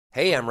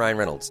Hey, I'm Ryan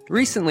Reynolds.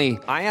 Recently,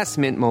 I asked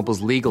Mint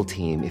Mobile's legal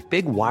team if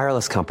big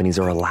wireless companies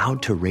are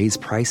allowed to raise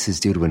prices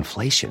due to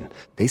inflation.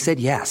 They said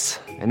yes.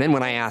 And then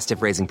when I asked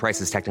if raising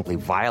prices technically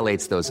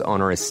violates those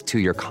onerous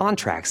two-year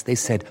contracts, they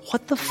said,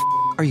 "What the f***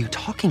 are you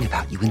talking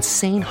about, you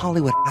insane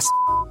Hollywood ass?"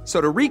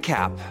 So to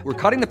recap,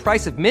 we're cutting the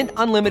price of Mint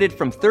Unlimited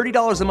from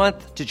 $30 a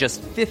month to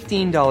just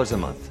 $15 a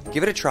month.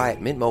 Give it a try at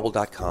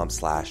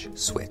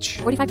mintmobile.com/switch.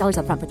 $45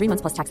 up front for 3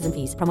 months plus taxes and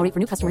fees. Promo rate for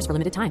new customers for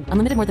limited time.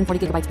 Unlimited more than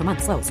 40 gigabytes per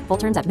month. Slows full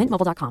terms at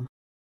mintmobile.com.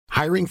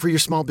 Hiring for your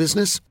small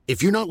business?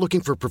 If you're not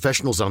looking for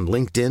professionals on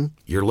LinkedIn,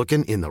 you're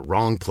looking in the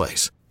wrong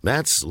place.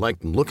 That's like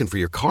looking for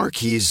your car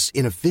keys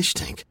in a fish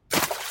tank.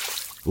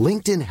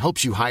 LinkedIn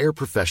helps you hire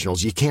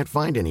professionals you can't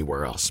find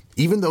anywhere else,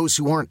 even those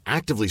who aren't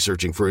actively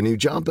searching for a new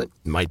job but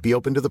might be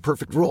open to the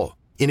perfect role.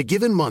 In a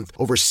given month,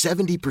 over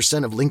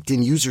 70% of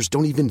LinkedIn users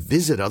don't even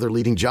visit other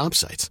leading job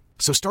sites.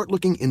 So start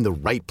looking in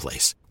the right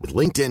place. With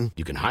LinkedIn,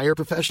 you can hire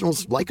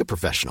professionals like a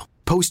professional.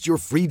 Post your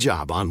free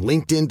job on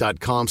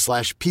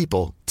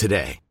linkedin.com/people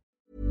today.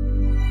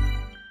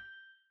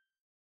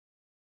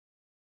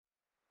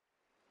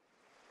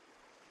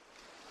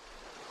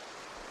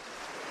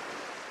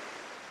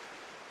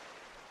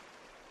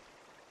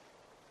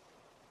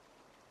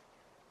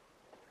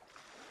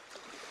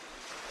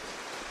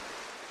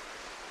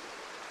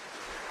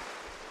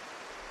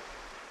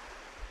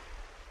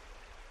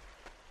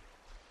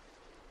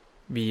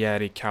 Vi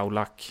är i Khao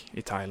Lak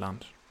i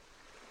Thailand.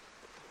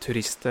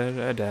 Turister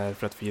är där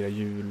för att fira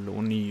jul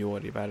och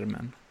nyår i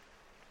värmen.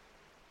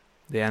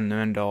 Det är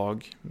ännu en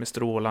dag med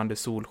strålande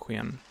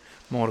solsken,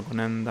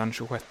 morgonen den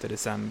 26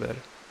 december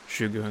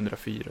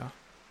 2004.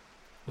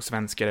 Och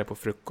svenskar är på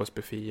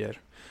frukostbufféer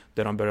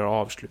där de börjar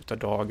avsluta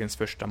dagens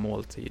första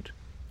måltid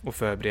och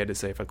förbereder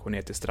sig för att gå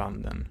ner till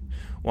stranden.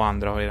 Och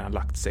andra har redan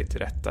lagt sig till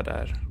rätta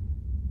där.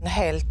 En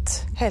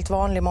helt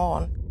vanlig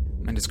morgon.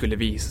 Men det skulle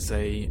visa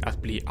sig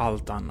att bli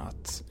allt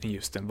annat än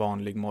just en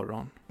vanlig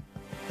morgon.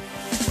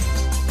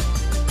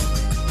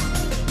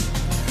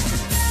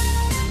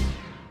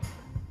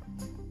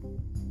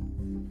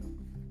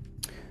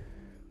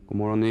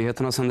 Godmorgon,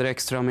 nyheterna sänder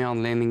extra med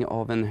anledning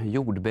av en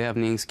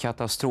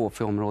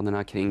jordbävningskatastrof i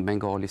områdena kring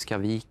Bengaliska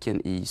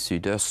viken i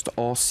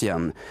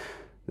Sydöstasien.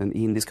 Den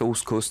indiska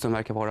ostkusten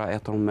verkar vara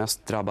ett av de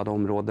mest drabbade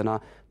områdena.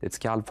 Det är ett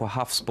skalv på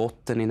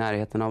havsbotten i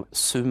närheten av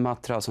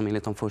Sumatra som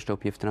enligt de första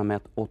uppgifterna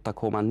mätt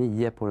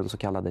 8,9 på den så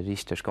kallade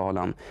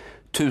Richterskalan.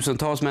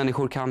 Tusentals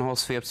människor kan ha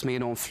svepts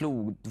med de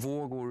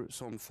flodvågor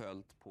som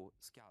följt på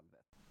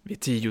skalvet. Vid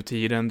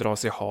 10-tiden drar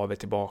sig havet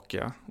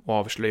tillbaka och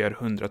avslöjar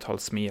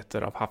hundratals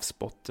meter av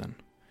havsbotten.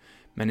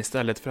 Men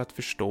istället för att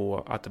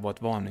förstå att det var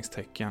ett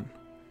varningstecken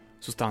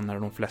så stannade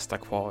de flesta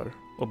kvar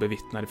och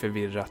bevittnade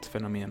förvirrat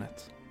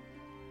fenomenet.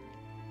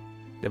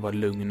 Det var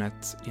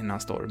lugnet innan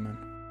stormen.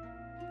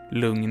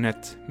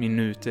 Lugnet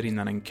minuter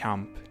innan en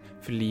kamp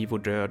för liv och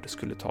död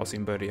skulle ta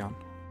sin början.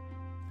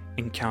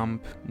 En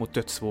kamp mot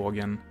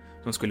dödsvågen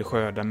som skulle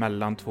skörda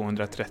mellan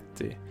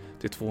 230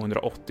 till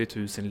 280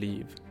 000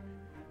 liv,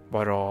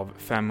 varav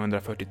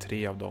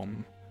 543 av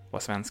dem var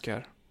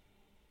svenskar.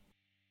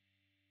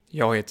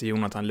 Jag heter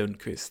Jonathan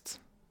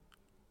Lundqvist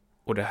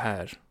och det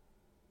här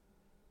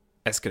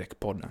är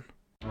Skräckpodden.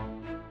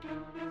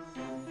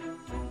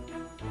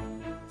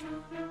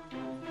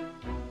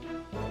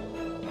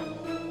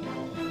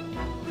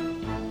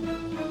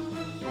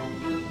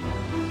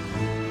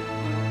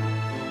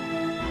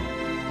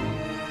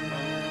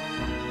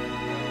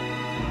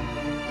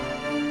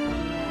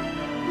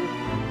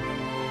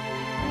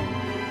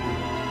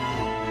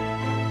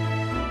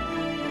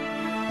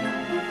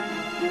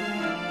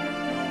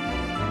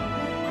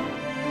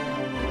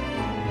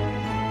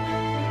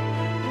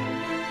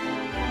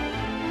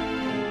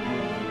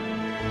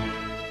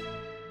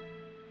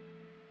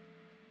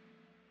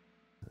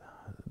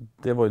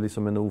 Det var ju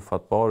liksom en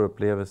ofattbar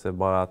upplevelse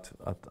bara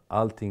att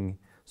allting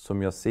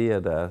som jag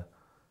ser där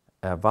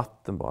är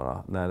vatten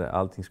bara. När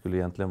allting skulle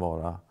egentligen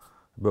vara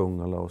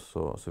bungalows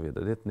och så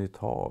vidare. Det är ett nytt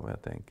hav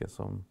helt enkelt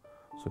som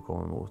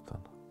kommer mot den.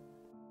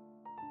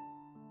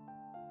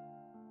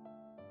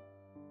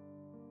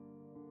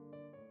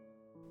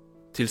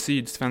 Till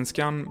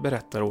Sydsvenskan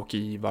berättar Åke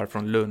Ivar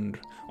från Lund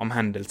om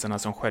händelserna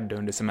som skedde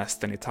under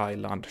semestern i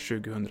Thailand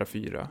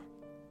 2004.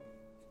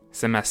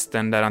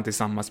 Semestern där han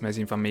tillsammans med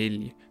sin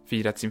familj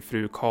firat sin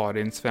fru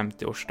Karins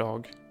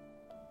 50-årsdag.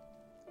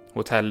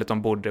 Hotellet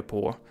de bodde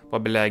på var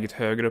beläget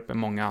högre upp än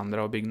många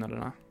andra av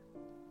byggnaderna.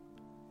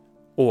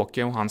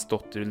 Åke och hans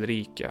dotter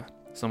Ulrika,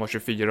 som var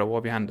 24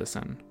 år vid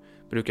händelsen,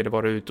 brukade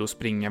vara ute och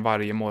springa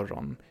varje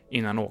morgon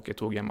innan Åke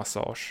tog en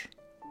massage.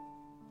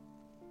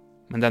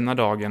 Men denna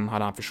dagen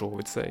hade han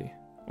försovit sig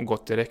och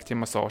gått direkt till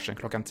massagen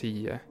klockan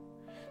 10,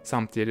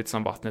 samtidigt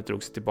som vattnet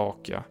drog sig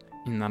tillbaka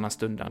innan den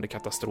stundande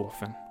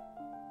katastrofen.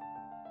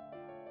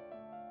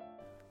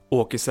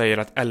 Åke säger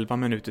att 11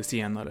 minuter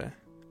senare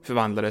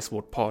förvandlades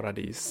vårt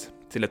paradis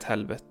till ett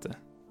helvete.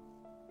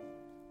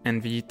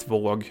 En vit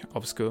våg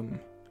av skum,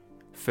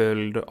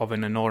 följd av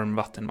en enorm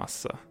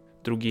vattenmassa,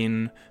 drog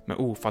in med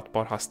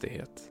ofattbar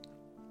hastighet.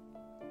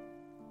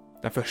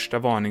 Den första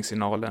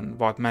varningssignalen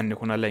var att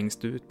människorna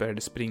längst ut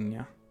började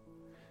springa.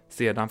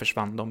 Sedan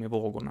försvann de i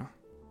vågorna.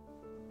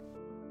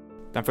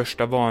 Den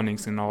första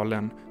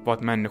varningssignalen var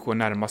att människor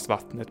närmast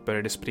vattnet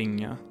började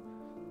springa.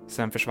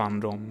 Sen försvann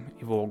de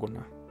i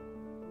vågorna.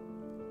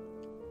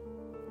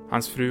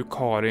 Hans fru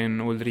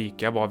Karin och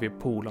Ulrika var vid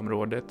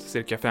poolområdet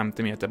cirka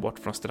 50 meter bort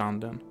från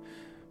stranden,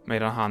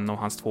 medan han och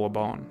hans 2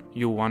 barn,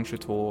 Johan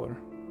 22 år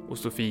och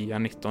Sofia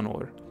 19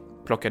 år,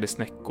 plockade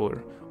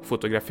snäckor och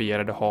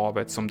fotograferade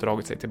havet som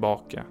dragit sig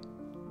tillbaka.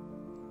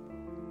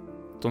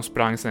 De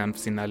sprang sedan för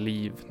sina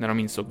liv när de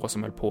insåg vad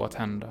som höll på att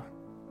hända.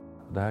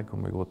 Det här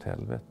kommer gå till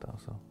helvete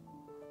alltså,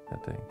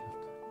 helt enkelt.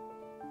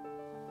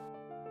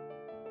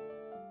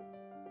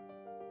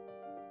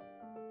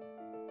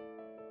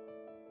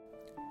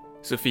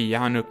 Sofia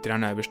hann upp till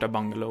den översta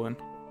bungalowen.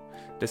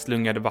 Det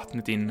slungade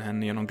vattnet in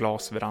henne genom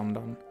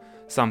glasverandan,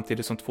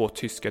 samtidigt som 2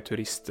 tyska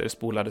turister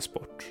spolades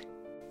bort.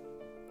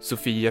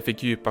 Sofia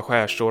fick djupa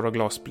skärsår av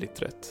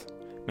glassplittret,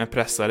 men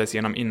pressades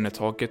genom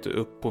innertaket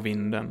och upp på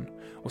vinden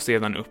och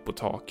sedan upp på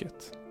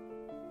taket.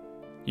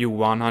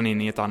 Johan hann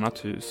in i ett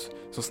annat hus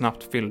som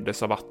snabbt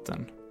fylldes av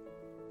vatten.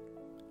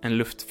 En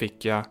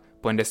luftficka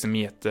på 1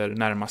 decimeter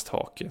närmast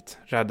taket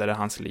räddade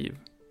hans liv.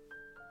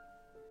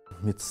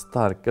 Mitt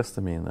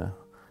starkaste minne,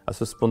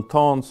 alltså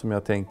spontant som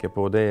jag tänker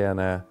på, det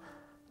är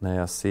när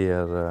jag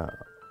ser...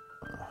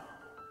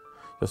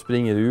 Jag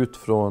springer ut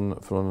från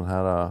den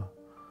här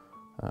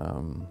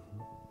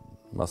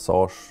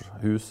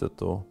massagehuset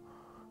då,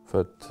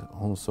 för att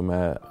hon som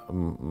är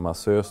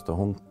massös då,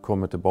 hon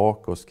kommer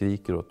tillbaka och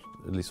skriker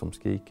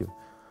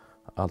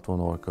allt vad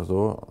hon orkar.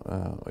 Så,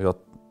 och jag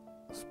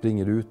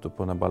springer ut på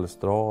den här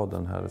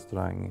balustraden, den här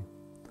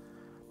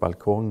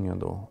restaurangbalkongen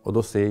då, och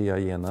då ser jag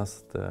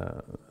genast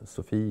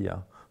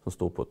Sofia som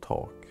står på ett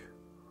tak.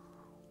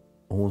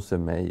 Och hon ser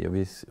mig och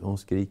hon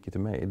skriker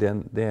till mig.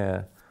 Det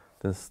är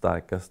den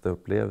starkaste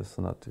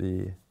upplevelsen, att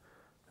vi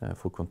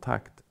får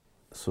kontakt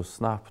så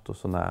snabbt och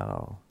så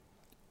nära.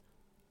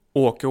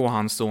 Åke och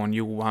hans son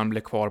Johan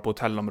blev kvar på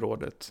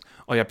hotellområdet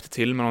och hjälpte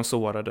till med de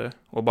sårade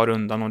och bar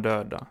undan de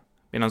döda,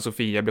 medan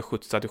Sofia blev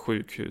skjutsad till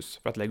sjukhus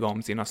för att lägga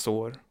om sina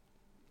sår.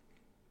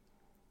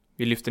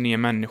 Vi lyfte ner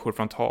människor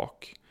från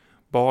tak,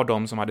 bar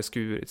de som hade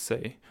skurit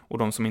sig och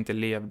de som inte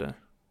levde.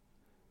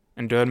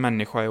 En död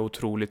människa är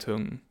otroligt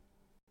tung.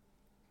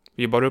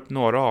 Vi bar upp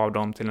några av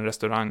dem till en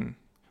restaurang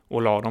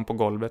och la dem på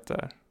golvet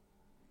där.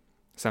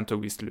 Sen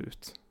tog vi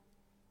slut.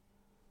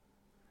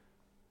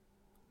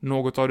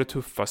 Något av det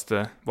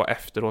tuffaste var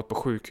efteråt på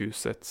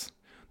sjukhuset,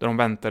 där de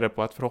väntade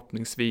på att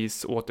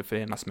förhoppningsvis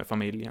återförenas med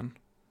familjen.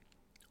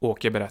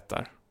 Åke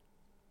berättar.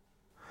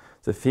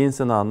 Det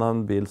finns en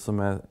annan bild som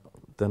är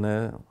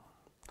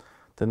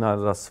den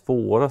allra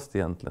svårast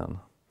egentligen,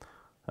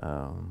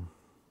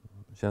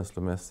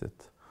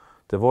 känslomässigt.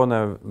 Det var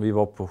när vi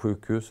var på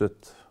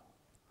sjukhuset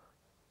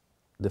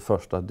det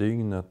första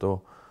dygnet,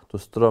 och då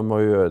strömmar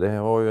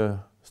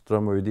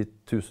ju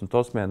dit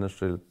tusentals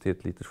människor till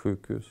ett litet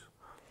sjukhus.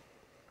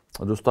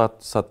 Och då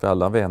satt vi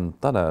alla och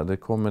väntade där. Det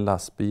kommer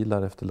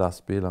lastbilar efter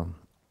lastbilar.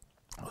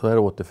 Så där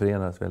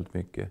återförenades väldigt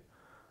mycket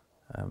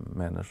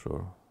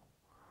människor.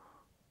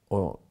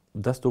 Och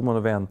där stod man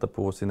och väntade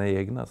på sina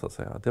egna, så att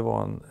säga. Det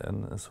var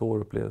en svår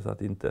upplevelse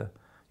att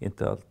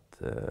inte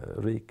allt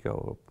Rika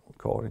och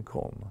Karin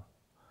kom.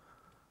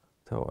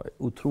 Det var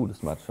otroligt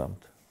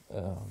smärtsamt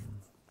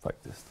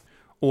faktiskt.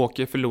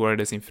 Åke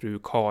förlorade sin fru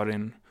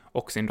Karin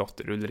och sin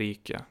dotter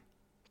Ulrika.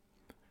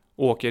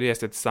 Åke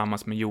reste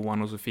tillsammans med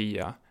Johan och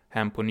Sofia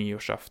hem på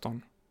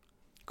nyårsafton.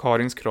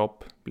 Karins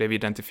kropp blev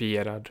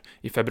identifierad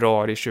i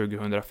februari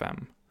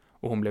 2005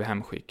 och hon blev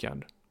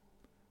hemskickad.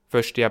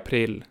 Först i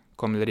april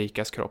kom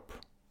Ulrikas kropp.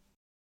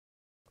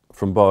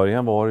 Från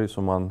början var det ju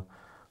som man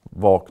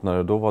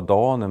vaknade, då var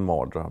dagen en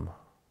mardröm.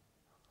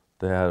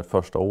 Det här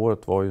första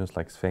året var ju en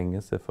slags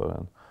fängelse för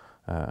en.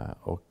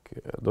 Och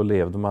då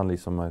levde man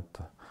liksom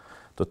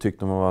då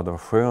tyckte man att det var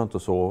skönt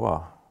att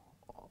sova.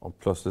 Och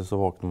plötsligt så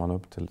vaknade man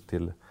upp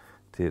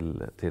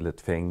till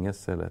ett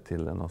fängelse eller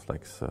till någon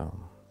slags,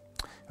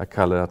 jag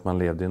kallar det att man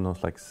levde i någon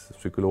slags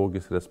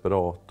psykologisk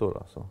respirator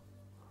alltså,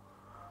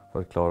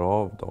 för att klara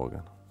av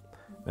dagen.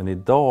 Men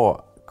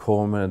idag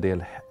kommer en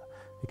del,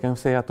 vi kan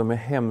säga att de är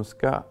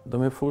hemska,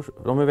 de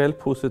är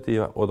väldigt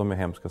positiva och de är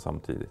hemska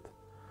samtidigt.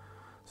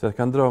 Så jag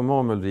kan drömma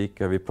om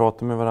Ulrika, vi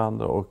pratar med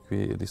varandra och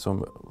vi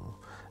liksom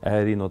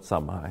är i något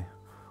sammanhang.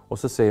 Och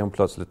så säger hon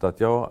plötsligt att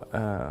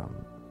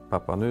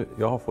pappa,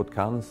 jag har fått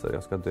cancer,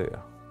 jag ska dö,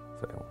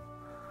 säger hon.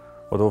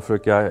 Och då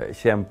försöker jag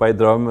kämpa i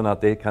drömmen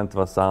att det kan inte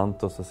vara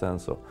sant, och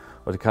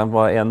och det kan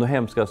vara ännu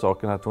hemskare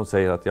saker att hon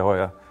säger att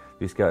jag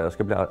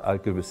ska bli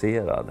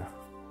alkoholiserad.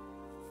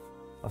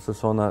 Alltså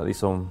sådana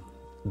liksom,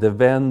 det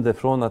vänder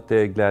från att det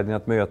är glädjen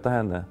att möta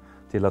henne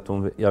till att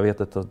jag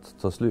vet att det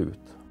tar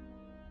slut.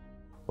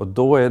 Och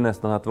då är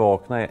nästan att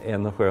vakna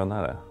ännu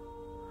skönare.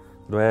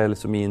 Då är jag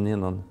liksom inne i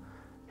någon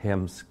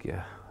hemsk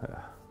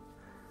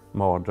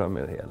mardröm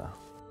i det hela.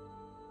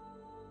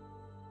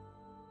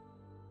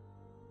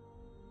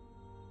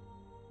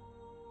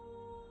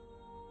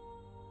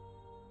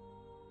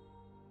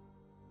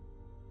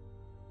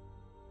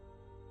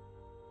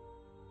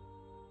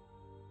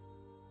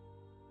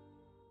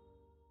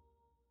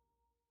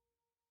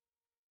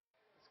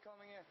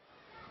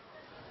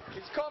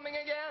 coming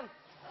again.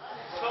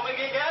 Coming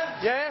again?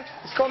 Yeah,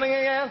 it's coming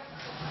again.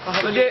 I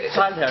have a little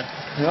child here.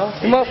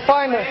 Yeah. You must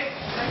find it.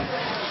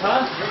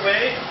 Huh? Your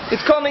way?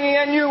 It's coming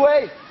again, your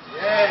way.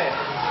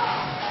 Yeah.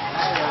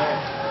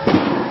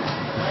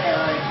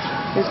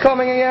 It's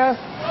coming again.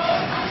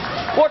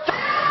 What the...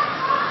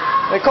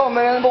 Det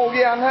kommer en våg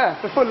igen här,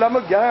 för fulla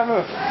muggar här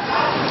nu.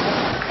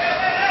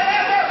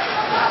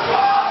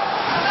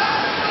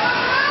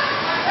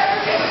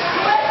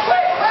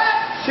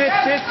 Shit.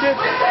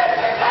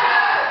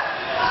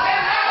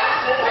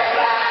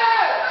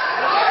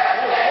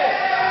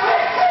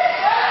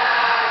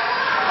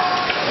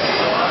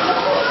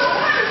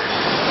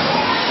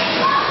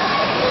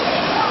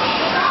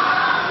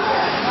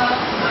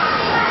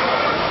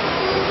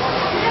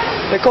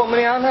 Det kommer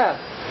igen här.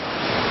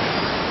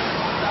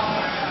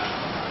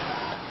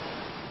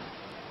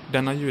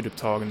 Denna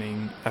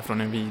ljudupptagning är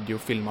från en video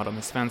filmad av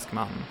en svensk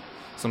man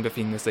som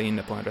befinner sig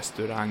inne på en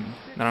restaurang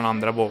när den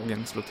andra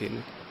vågen slår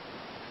till.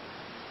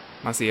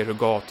 Man ser hur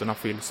gatorna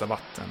fylls av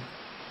vatten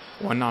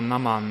och en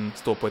annan man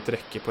står på ett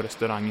räcke på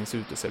restaurangens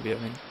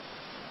uteservering.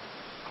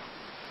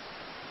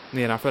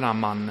 Nedanför den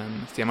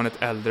mannen ser man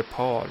ett äldre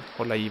par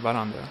hålla i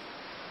varandra.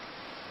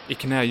 I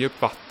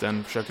knädjupt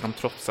vatten försöker de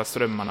trotsa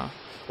strömmarna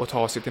och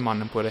ta sig till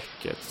mannen på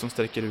räcket som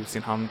sträcker ut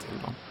sin hand till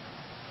dem.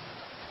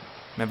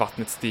 Men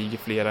vattnet stiger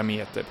flera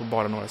meter på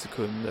bara några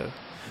sekunder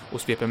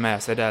och sveper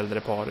med sig det äldre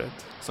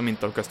paret som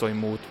inte orkar stå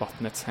emot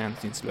vattnets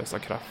hänsynslösa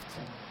kraft.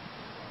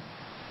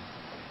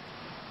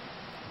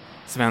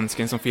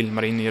 Svensken som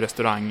filmar in i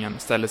restaurangen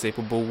ställer sig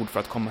på bord för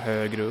att komma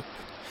högre upp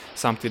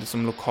samtidigt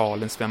som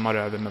lokalen svämmar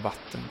över med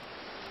vatten.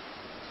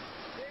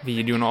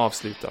 Videon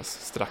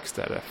avslutas strax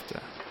därefter.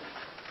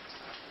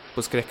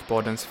 På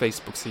Skräckbadens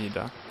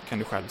Facebook-sida kan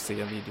du själv se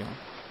videon.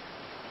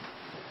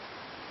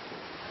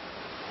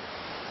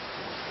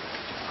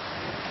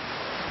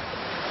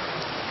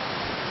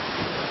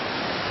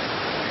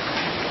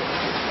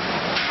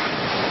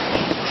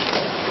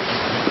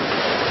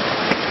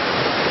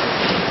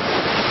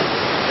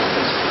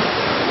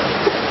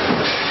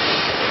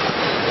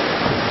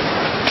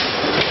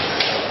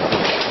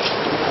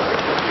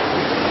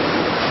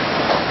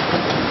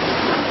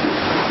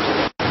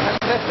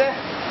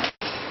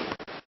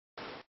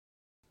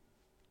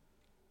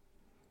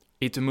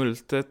 I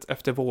tumultet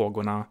efter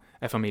vågorna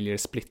är familjer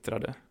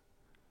splittrade.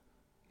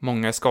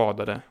 Många är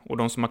skadade och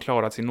de som har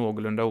klarat sig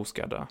någorlunda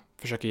oskadda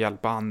försöker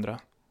hjälpa andra.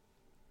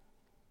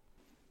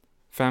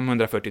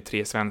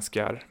 543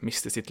 svenskar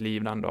miste sitt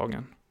liv den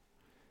dagen.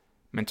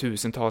 Men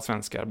tusentals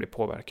svenskar blev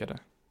påverkade.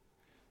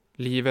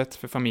 Livet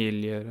för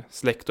familjer,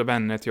 släkt och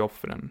vänner till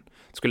offren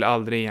skulle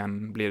aldrig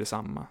igen bli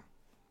detsamma.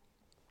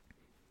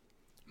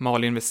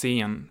 Malin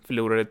Wessén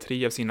förlorade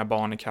 3 av sina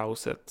barn i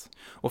kaoset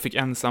och fick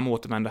ensam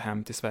återvända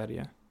hem till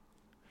Sverige.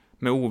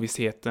 Med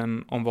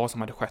ovissheten om vad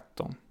som hade skett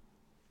dem.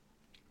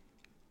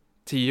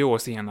 10 år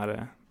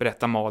senare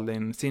berättar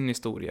Malin sin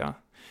historia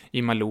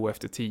i Malou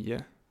efter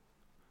 10.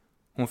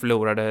 Hon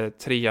förlorade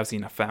 3 av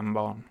sina 5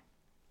 barn.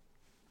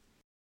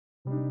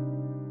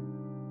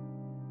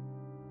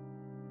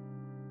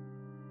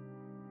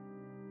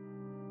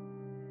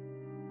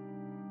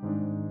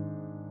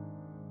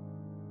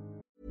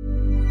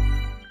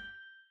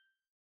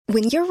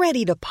 When you're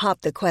ready to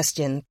pop the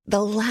question,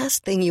 the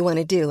last thing you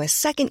want to do is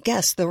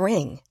second-guess the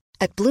ring.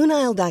 At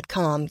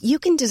BlueNile.com, you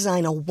can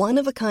design a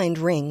one-of-a-kind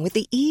ring with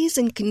the ease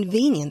and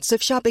convenience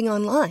of shopping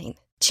online.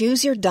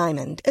 Choose your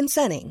diamond and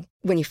setting.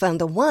 When you find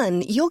the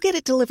one, you'll get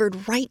it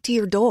delivered right to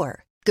your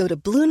door. Go to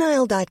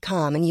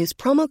BlueNile.com and use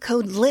promo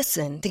code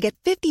LISTEN to get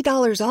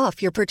 $50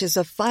 off your purchase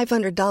of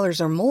 $500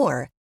 or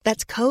more.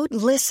 That's code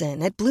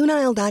LISTEN at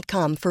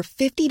BlueNile.com for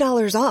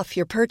 $50 off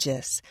your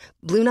purchase.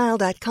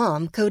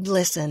 BlueNile.com, code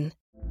LISTEN.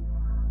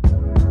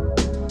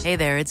 Hey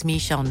there, it's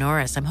Michelle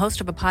Norris. I'm host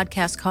of a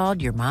podcast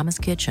called Your Mama's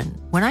Kitchen.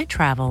 When I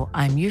travel,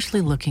 I'm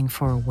usually looking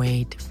for a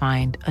way to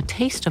find a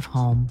taste of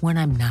home when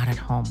I'm not at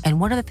home.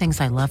 And one of the things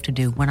I love to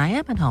do when I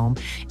am at home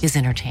is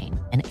entertain.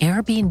 And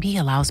Airbnb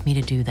allows me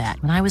to do that.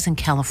 When I was in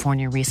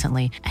California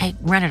recently, I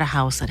rented a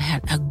house that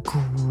had a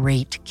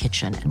great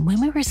kitchen. And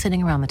when we were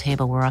sitting around the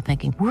table, we were all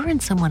thinking, we're in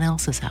someone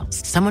else's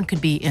house. Someone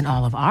could be in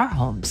all of our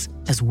homes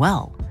as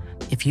well.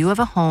 If you have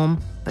a home,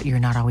 but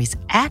you're not always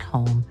at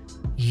home,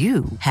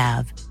 you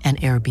have an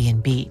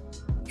Airbnb.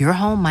 Your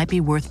home might be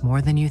worth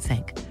more than you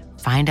think.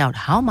 Find out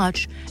how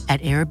much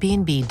at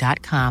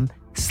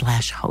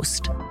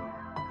airbnb.com/host.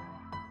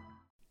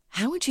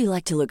 How would you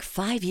like to look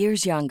 5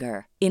 years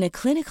younger? In a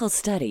clinical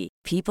study,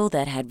 people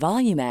that had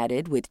volume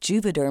added with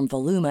Juvederm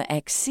Voluma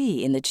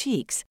XC in the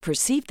cheeks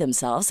perceived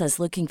themselves as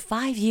looking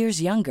 5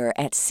 years younger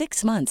at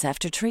 6 months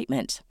after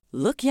treatment.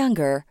 Look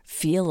younger,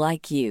 feel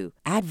like you.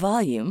 Add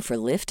volume for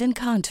lift and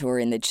contour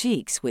in the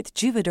cheeks with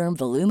Juvederm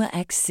Voluma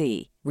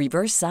XC.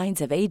 Reverse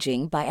signs of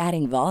aging by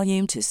adding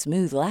volume to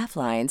smooth laugh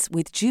lines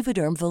with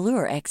Juvederm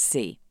Volure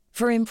XC.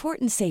 For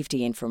important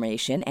safety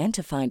information and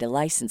to find a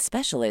licensed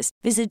specialist,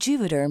 visit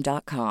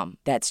Juvederm.com.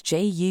 That's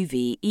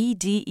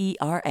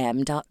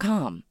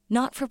JUVEDERM.com.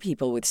 Not for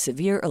people with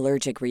severe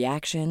allergic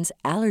reactions,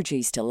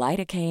 allergies to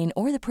lidocaine,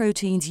 or the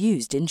proteins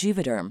used in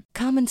Juvederm.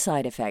 Common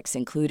side effects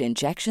include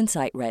injection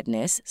site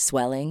redness,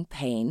 swelling,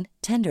 pain,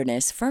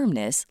 tenderness,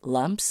 firmness,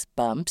 lumps,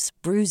 bumps,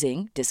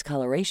 bruising,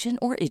 discoloration,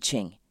 or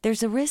itching.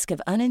 There's a risk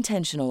of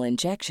unintentional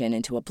injection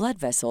into a blood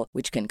vessel,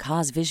 which can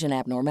cause vision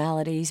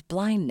abnormalities,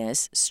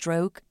 blindness,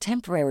 stroke,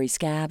 temporary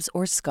scabs,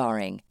 or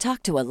scarring.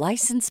 Talk to a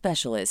licensed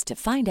specialist to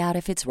find out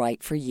if it's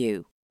right for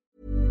you.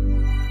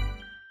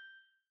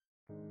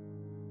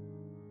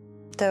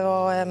 Det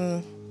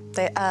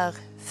är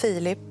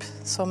Filip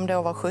som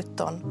då var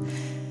 17,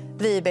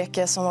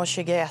 Vibeke som var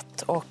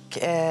 21 och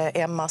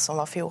Emma som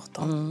var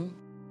 14.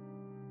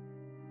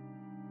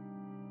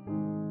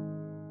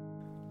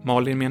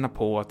 Malin menar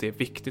på att det är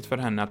viktigt för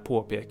henne att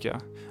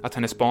påpeka att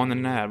hennes barn är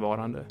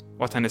närvarande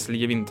och att hennes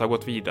liv inte har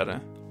gått vidare,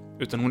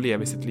 utan hon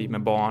lever sitt liv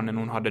med barnen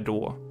hon hade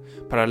då,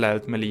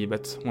 parallellt med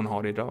livet hon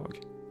har idag.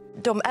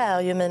 De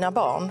är ju mina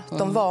barn.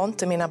 De var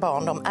inte mina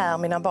barn, de är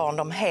mina barn.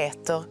 De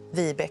heter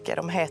Vibeke,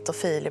 de heter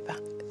Filip.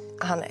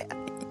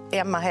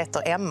 Emma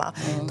heter Emma.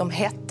 De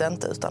hette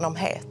inte utan de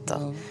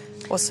heter.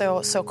 Och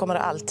så kommer det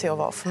alltid att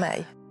vara för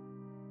mig.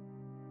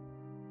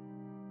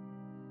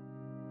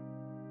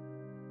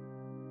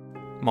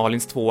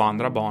 Malins 2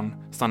 andra barn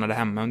stannade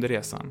hemma under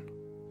resan.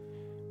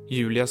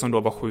 Julia som då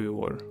var 7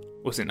 år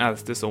och sin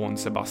äldste son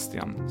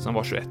Sebastian som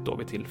var 21 år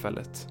vid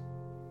tillfället.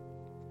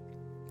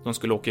 De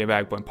skulle åka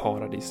iväg på en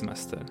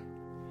paradissemester.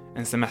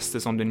 En semester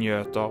som de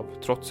njöt av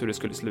trots hur det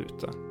skulle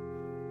sluta.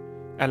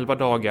 11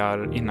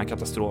 dagar innan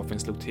katastrofen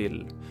slog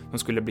till. De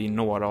skulle bli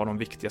några av de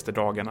viktigaste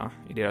dagarna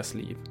i deras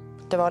liv.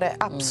 Det var det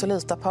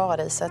absoluta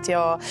paradiset.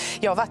 Jag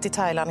har varit i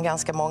Thailand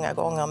ganska många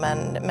gånger,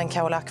 men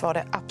Khao Lak var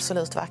det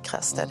absolut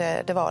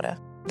vackraste. Det var det.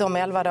 De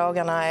 11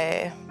 dagarna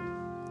är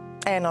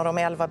en av de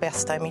 11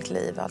 bästa i mitt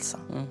liv. Alltså.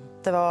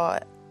 Det var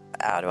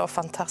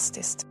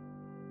fantastiskt.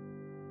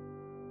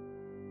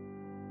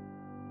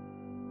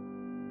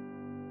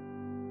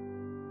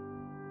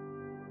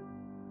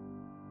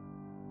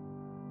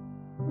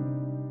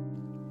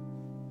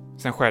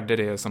 Sen skedde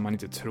det som man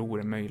inte tror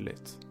är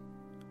möjligt.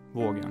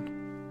 Vågen.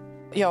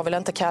 Jag vill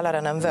inte kalla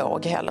den en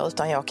våg heller,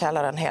 utan jag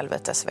kallar den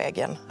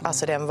helvetesväggen.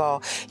 Alltså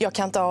jag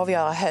kan inte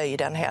avgöra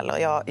höjden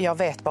heller. Jag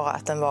vet bara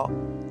att den var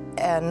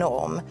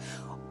enorm.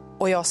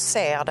 Och jag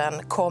ser den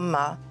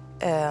komma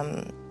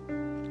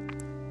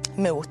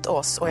mot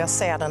oss och jag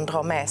ser den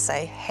dra med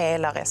sig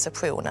hela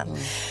receptionen.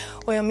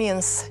 Och jag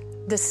minns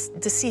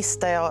det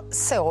sista jag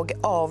såg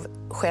av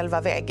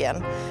själva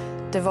väggen.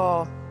 Det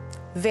var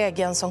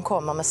väggen som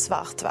kommer med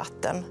svart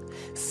vatten,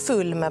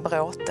 full med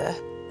bråte,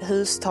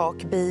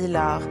 hustak,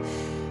 bilar,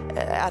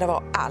 det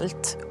var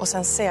allt. Och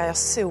sen ser jag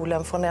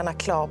solen från denna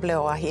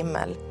klarblåa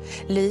himmel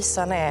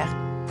lysa ner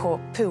på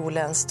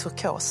poolens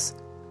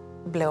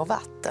turkosblå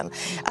vatten.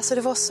 Alltså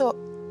det var så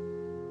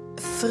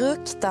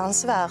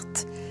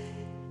fruktansvärt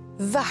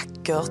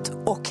vackert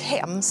och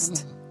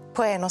hemskt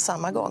på en och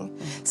samma gång.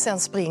 Sen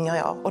springer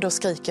jag och då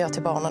skriker jag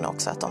till barnen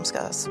också att de ska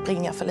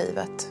springa för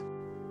livet.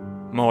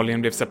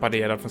 Malin blev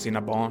separerad från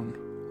sina barn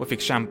och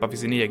fick kämpa för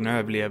sin egna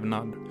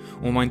överlevnad,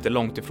 och hon var inte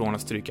långt ifrån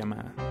att stryka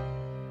med.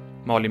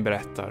 Malin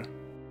berättar.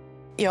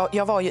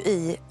 Jag var ju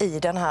i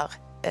den här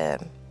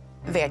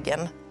väggen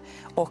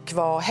och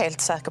var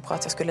helt säker på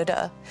att jag skulle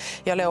dö.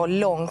 Jag låg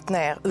långt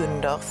ner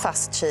under,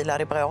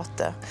 fastkilad i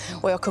bråte.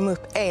 Och jag kom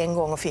upp en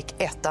gång och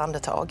fick ett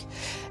andetag.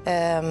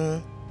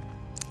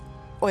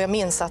 Och jag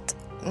minns att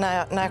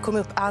när jag kom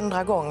upp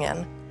andra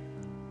gången,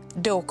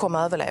 då kom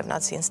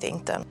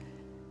överlevnadsinstinkten.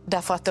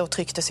 Därför att då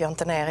trycktes jag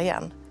inte ner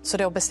igen. Så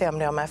då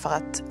bestämde jag mig för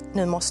att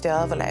nu måste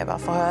jag överleva.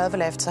 För har jag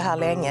överlevt så här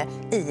länge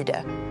i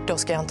det, då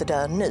ska jag inte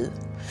dö nu.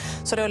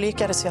 Så då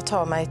lyckades jag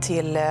ta mig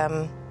till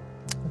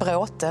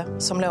Bråte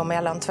som låg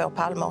mellan 2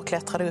 palmer och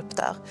klättrade upp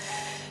där.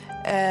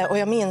 Och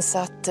jag minns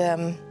att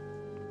när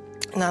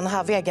den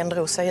här väggen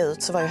drog sig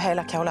ut så var ju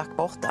hela Khao Lak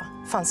borta.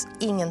 Det fanns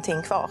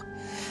ingenting kvar.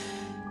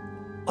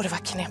 Och det var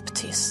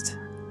knäpptyst.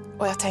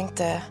 Och jag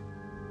tänkte,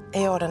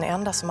 är jag den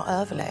enda som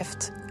har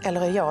överlevt?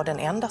 Eller är jag den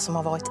enda som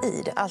har varit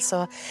i det?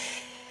 Alltså,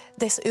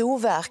 det är så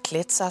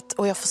overkligt så att,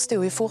 och jag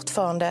förstod ju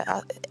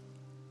fortfarande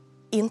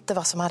inte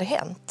vad som hade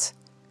hänt.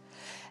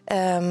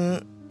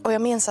 Och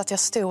jag minns att jag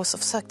stod och så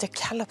försökte jag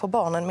kalla på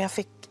barnen, men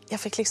jag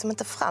fick liksom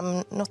inte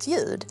fram något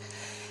ljud.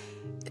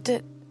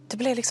 Det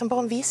blev liksom bara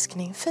en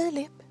viskning.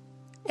 Filip,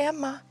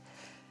 Emma.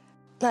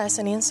 Nej,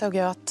 sen insåg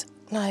jag att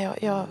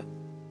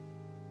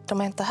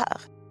de är inte här.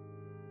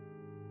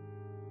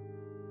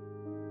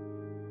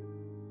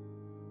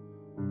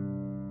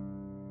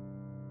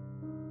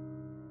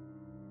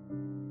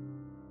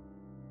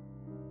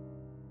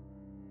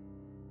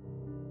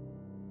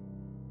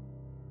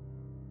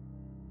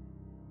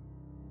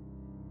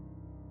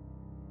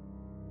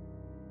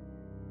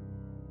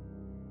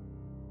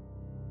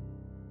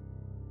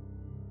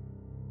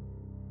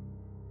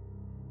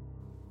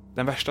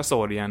 Den värsta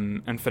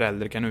sorgen en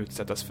förälder kan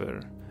utsättas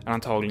för är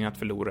antagligen att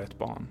förlora ett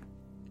barn.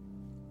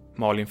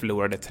 Malin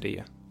förlorade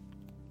 3.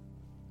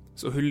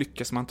 Så hur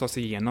lyckas man ta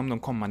sig igenom de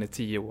kommande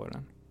 10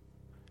 åren?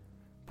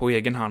 På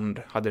egen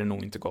hand hade det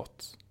nog inte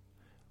gått.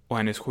 Och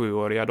hennes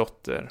 7-åriga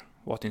dotter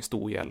var till en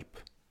stor hjälp.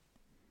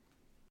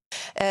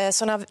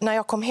 Så när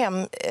jag kom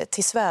hem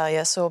till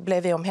Sverige så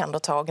blev vi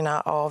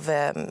omhändertagna av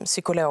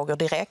psykologer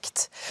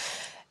direkt.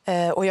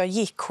 Och jag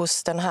gick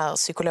hos den här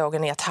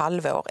psykologen i ett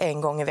halvår,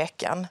 en gång i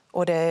veckan.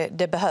 Och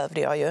det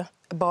behövde jag ju.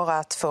 Bara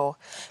att få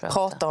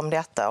prata om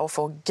detta och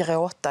få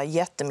gråta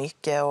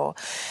jättemycket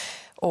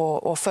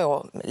och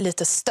få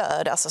lite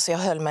stöd. Alltså, så jag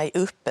höll mig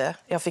uppe.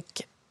 Jag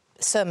fick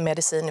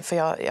sömnmedicin för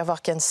jag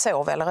varken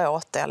sov eller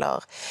åt.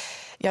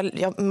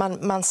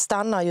 Man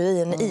stannar ju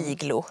i en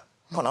iglo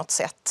på något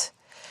sätt.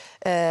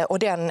 Och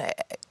den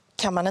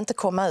kan man inte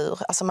komma ur.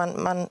 Alltså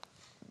man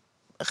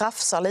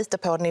rafsar lite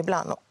på den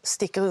ibland och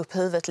sticker upp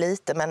huvudet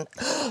lite. Men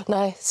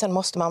nej, sen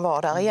måste man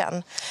vara där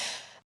igen.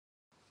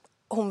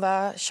 Hon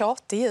var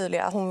tjatig,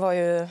 Julia. Hon var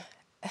ju,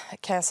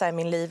 kan jag säga,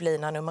 min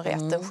livlina nummer 1.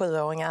 En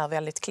 7-åring är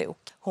väldigt klok.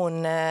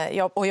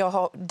 Jag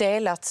har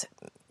delat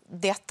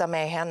detta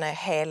med henne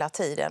hela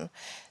tiden.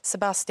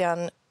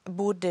 Sebastian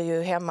bodde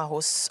ju hemma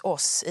hos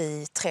oss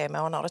i 3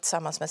 månader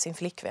tillsammans med sin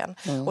flickvän.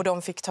 Och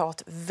de fick ta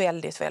ett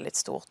väldigt, väldigt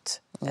stort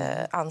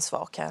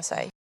ansvar, kan jag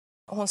säga.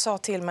 Hon sa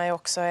till mig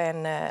också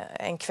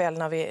en kväll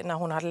när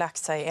hon hade lagt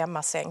sig i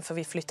Emmas säng, för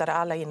vi flyttade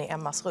alla in i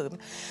Emmas rum.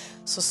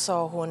 Så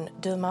sa hon,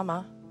 du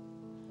mamma,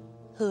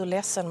 hur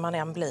ledsen man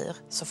än blir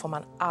så får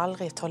man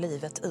aldrig ta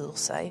livet ur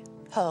sig.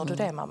 Hör du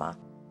det, mamma?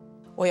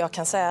 Och jag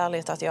kan säga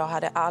ärligt att jag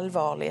hade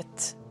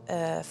allvarligt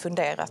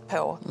funderat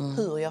på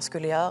hur jag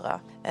skulle göra.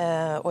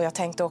 Och jag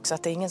tänkte också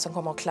att det är ingen som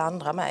kommer att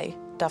klandra mig.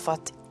 Därför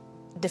att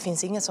det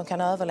finns ingen som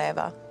kan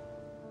överleva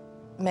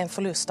med en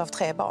förlust av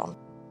 3 barn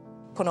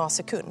på några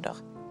sekunder.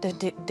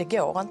 Det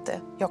går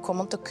inte. Jag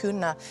kommer inte att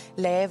kunna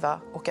leva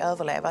och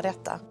överleva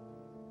detta.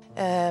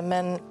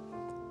 Men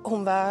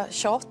hon var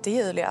tjatig,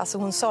 Julia. Alltså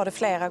hon sa det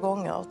flera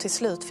gånger. Och till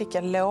slut fick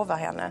jag lova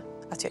henne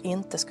att jag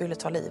inte skulle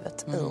ta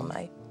livet ur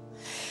mig.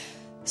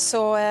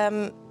 Så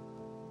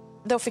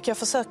då fick jag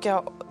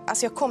försöka.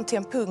 Alltså jag kom till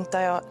en punkt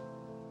där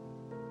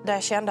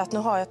jag kände att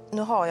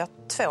nu har jag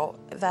 2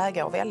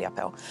 vägar att välja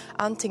på.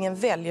 Antingen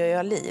väljer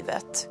jag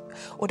livet.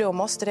 Och då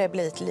måste det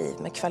bli ett liv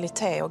med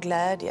kvalitet och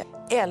glädje.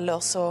 Eller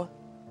så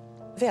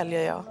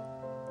väljer jag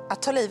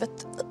att ta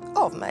livet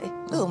av mig,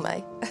 ur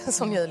mig,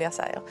 som Julia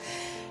säger.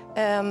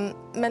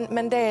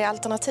 Men det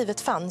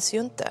alternativet fanns ju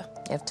inte.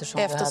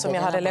 Eftersom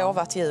jag hade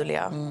lovat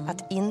Julia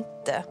att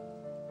inte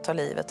ta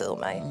livet ur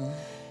mig.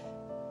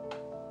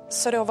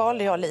 Så då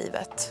valde jag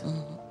livet.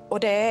 Och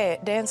det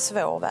är en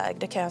svår väg,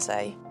 det kan jag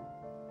säga.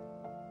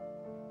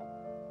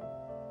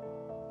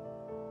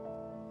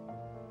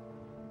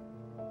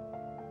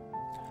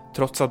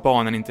 Trots att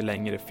barnen inte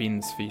längre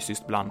finns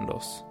fysiskt bland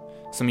oss,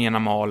 så menar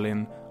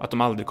Malin att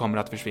de aldrig kommer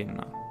att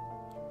försvinna.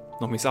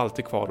 De finns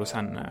alltid kvar hos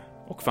henne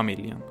och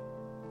familjen.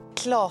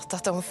 Klart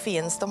att de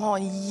finns. De har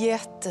en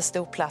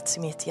jättestor plats i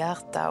mitt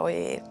hjärta och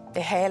i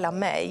hela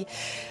mig.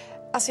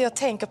 Alltså jag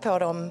tänker på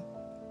dem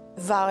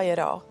varje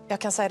dag. Jag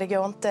kan säga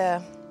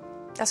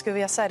jag skulle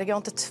vilja säga det går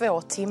inte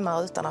 2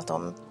 timmar utan att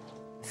de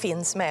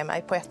finns med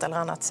mig på ett eller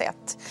annat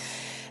sätt.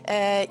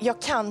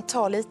 Jag kan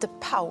ta lite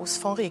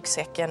paus från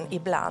ryggsäcken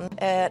ibland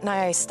när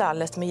jag är i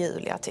stallet med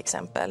Julia till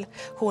exempel.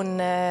 Hon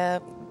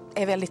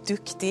är väldigt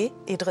duktig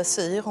i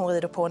dressyr. Hon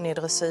rider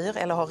ponnydressyr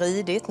eller har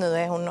ridit.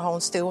 Nu har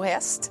hon stor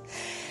häst.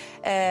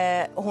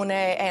 Hon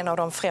är en av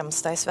de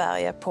främsta i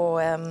Sverige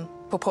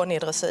på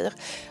ponnydressyr.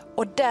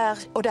 Och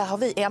där har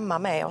vi Emma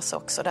med oss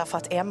också. Därför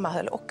att Emma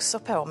höll också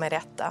på med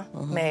detta.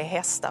 Med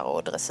hästar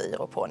och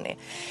dressyr och ponny.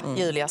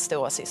 Julias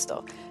stora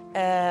syster.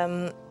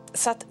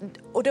 Så att,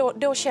 och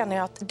då känner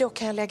jag att då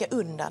kan jag lägga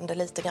undan det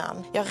lite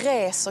grann. Jag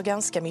reser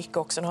ganska mycket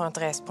också, nu har jag inte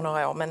rest på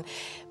några år.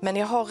 Men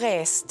jag har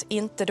rest,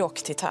 inte dock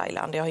till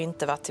Thailand. Jag har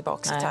inte varit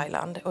tillbaka i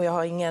Thailand. Och jag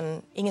har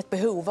inget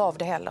behov av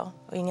det heller.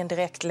 Och ingen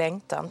direkt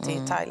längtan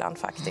till Thailand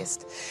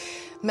faktiskt.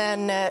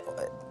 Men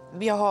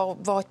jag har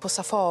varit på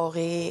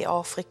safari i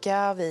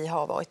Afrika, vi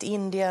har varit i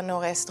Indien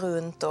och rest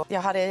runt. Och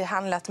jag hade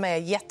handlat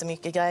med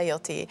jättemycket grejer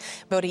till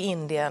både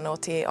Indien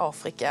och till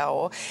Afrika.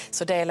 Och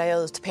så delar jag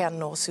ut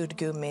pennor,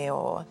 suddgummi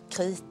och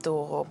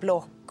kritor och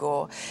block.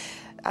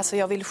 Alltså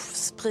jag vill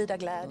sprida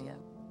glädje.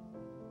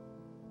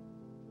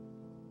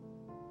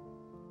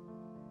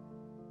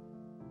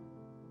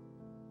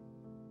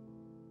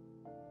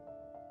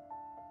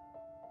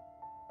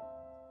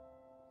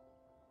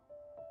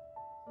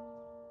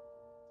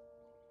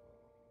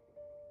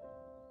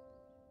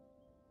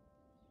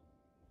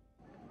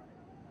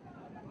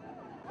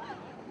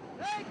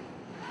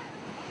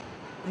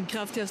 Den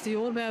kraftigaste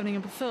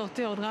jordbävningen på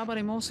 40 år drabbade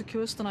i morse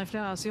kusterna i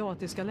flera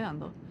asiatiska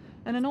länder.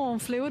 En enorm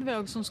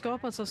flodvåg som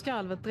skapats av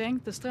skalvet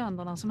dränkte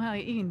stränderna som här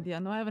i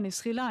Indien och även i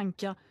Sri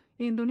Lanka,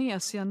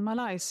 Indonesien,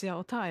 Malaysia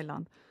och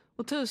Thailand.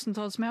 Och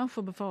tusentals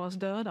människor befaras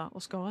döda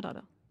och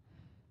skadade.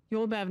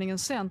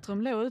 Jordbävningens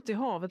centrum låg ute i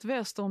havet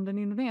väster om den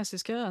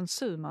indonesiska ön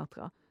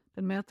Sumatra.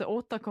 Den mätte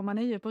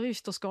 8,9 på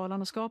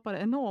Richterskalan och skapade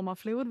enorma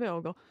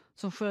flodvågor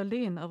som sköljde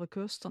in över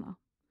kusterna.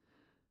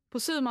 På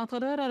Sumatra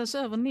dödades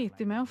över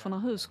 90 människor när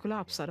hus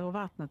kollapsade och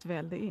vattnet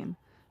vällde in.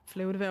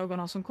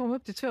 Flodvågorna som kom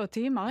upp till 2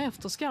 timmar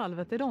efter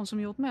skalvet är de som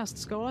gjort mest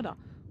skada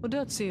och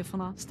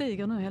dödssiffrorna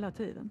stiger nu hela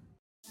tiden.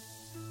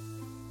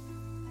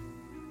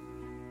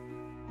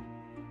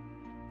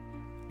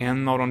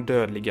 En av de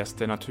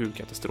dödligaste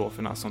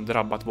naturkatastroferna som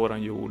drabbat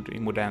våran jord i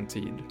modern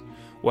tid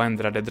och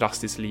ändrade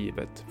drastiskt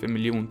livet för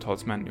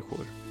miljontals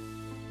människor.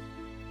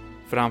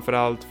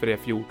 Framförallt för de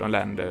 14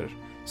 länder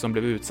som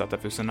blev utsatta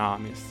för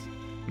tsunamis,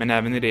 men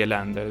även i de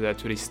länder där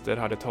turister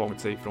hade tagit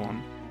sig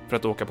ifrån för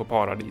att åka på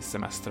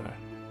paradissemestrar.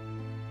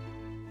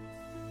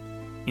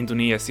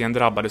 Indonesien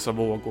drabbades av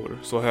vågor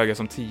så höga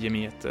som 10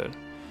 meter,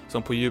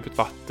 som på djupt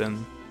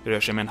vatten rör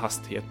sig med en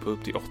hastighet på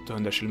upp till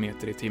 800 km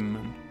i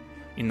timmen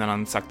innan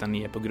han saktar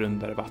ner på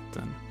grundare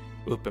vatten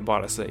och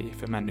uppenbarar sig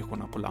för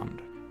människorna på land.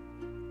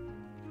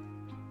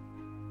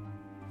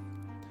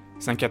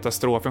 Sedan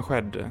katastrofen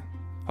skedde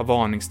har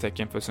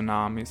varningstecken för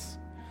tsunamis,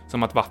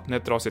 som att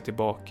vattnet drar sig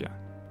tillbaka,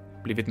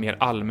 blivit mer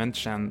allmänt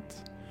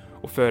känt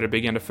och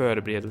förebyggande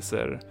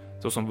förberedelser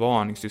såsom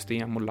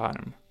varningssystem och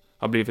larm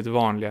har blivit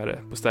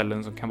vanligare på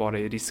ställen som kan vara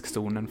i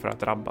riskzonen för att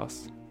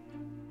drabbas.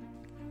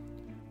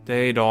 Det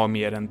är idag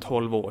mer än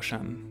 12 år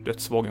sedan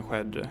dödsvågen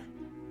skedde,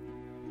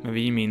 men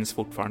vi minns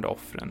fortfarande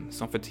offren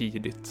som för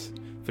tidigt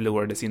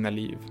förlorade sina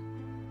liv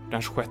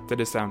den 6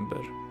 december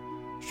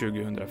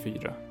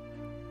 2004.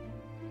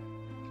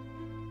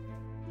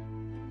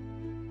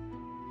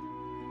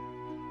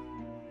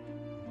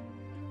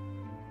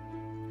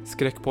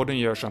 Skräckpodden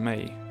görs av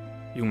mig,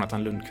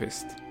 Jonathan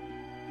Lundqvist.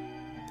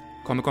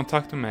 Kom i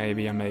kontakt med mig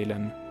via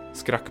mejlen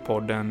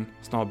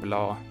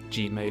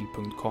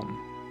skrackpodden@gmail.com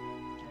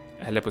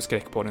eller på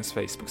Skräckpoddens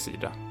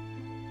Facebook-sida.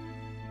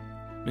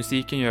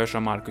 Musiken görs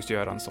av Marcus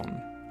Göransson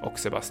och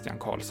Sebastian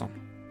Karlsson.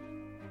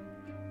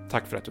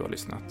 Tack för att du har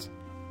lyssnat.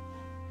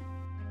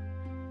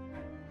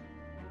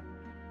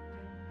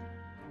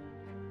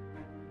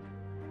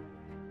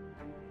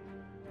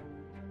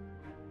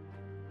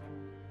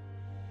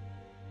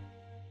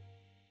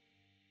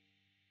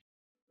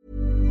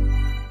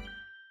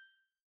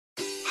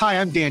 Hi,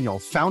 I'm Daniel,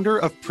 founder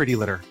of Pretty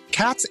Litter.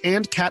 Cats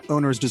and cat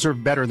owners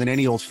deserve better than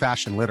any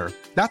old-fashioned litter.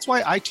 That's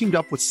why I teamed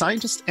up with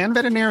scientists and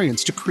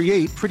veterinarians to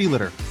create Pretty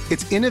Litter.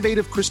 Its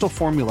innovative crystal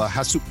formula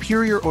has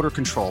superior odor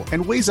control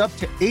and weighs up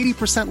to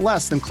 80%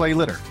 less than clay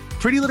litter.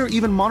 Pretty Litter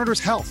even monitors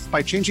health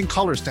by changing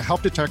colors to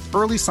help detect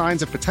early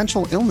signs of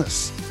potential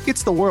illness.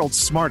 It's the world's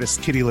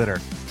smartest kitty litter.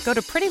 Go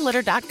to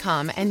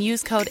prettylitter.com and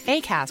use code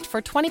ACAST for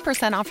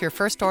 20% off your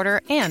first order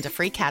and a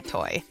free cat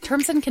toy.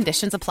 Terms and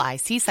conditions apply.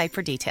 See site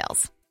for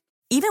details.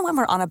 Even when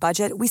we're on a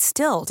budget, we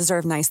still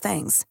deserve nice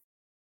things.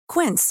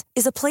 Quince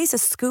is a place to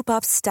scoop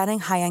up stunning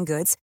high-end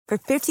goods for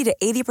 50 to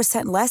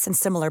 80% less than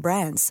similar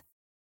brands.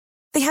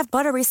 They have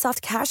buttery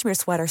soft cashmere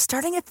sweaters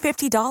starting at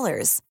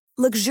 $50,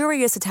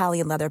 luxurious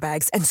Italian leather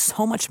bags, and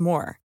so much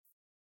more.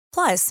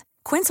 Plus,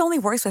 Quince only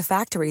works with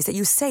factories that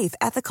use safe,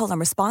 ethical, and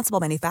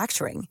responsible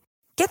manufacturing.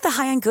 Get the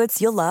high-end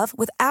goods you'll love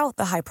without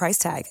the high price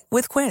tag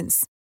with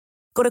Quince.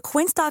 Go to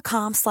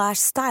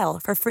quince.com/style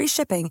for free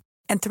shipping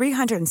and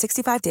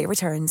 365-day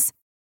returns.